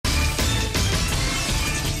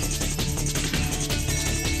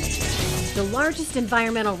The largest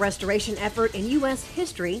environmental restoration effort in U.S.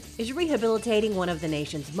 history is rehabilitating one of the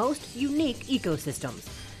nation's most unique ecosystems.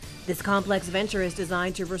 This complex venture is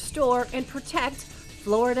designed to restore and protect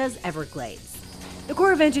Florida's Everglades. The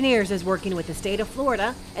Corps of Engineers is working with the state of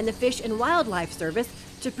Florida and the Fish and Wildlife Service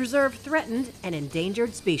to preserve threatened and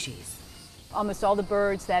endangered species. Almost all the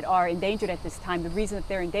birds that are endangered at this time, the reason that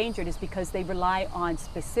they're endangered is because they rely on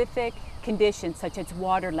specific conditions such as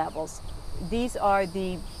water levels. These are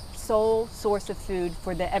the sole source of food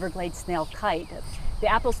for the Everglades snail kite. The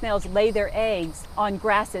apple snails lay their eggs on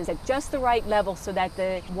grasses at just the right level so that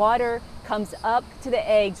the water comes up to the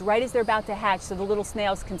eggs right as they're about to hatch so the little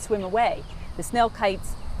snails can swim away. The snail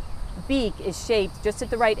kite's beak is shaped just at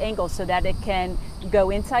the right angle so that it can go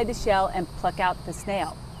inside the shell and pluck out the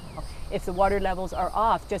snail. If the water levels are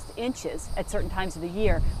off just inches at certain times of the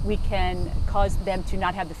year, we can cause them to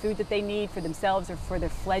not have the food that they need for themselves or for their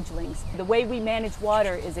fledglings. The way we manage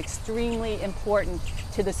water is extremely important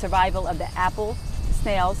to the survival of the apple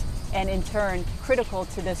snails and in turn critical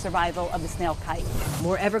to the survival of the snail kite.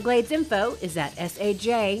 More Everglades info is at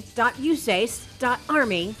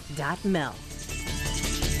saj.usace.army.mil.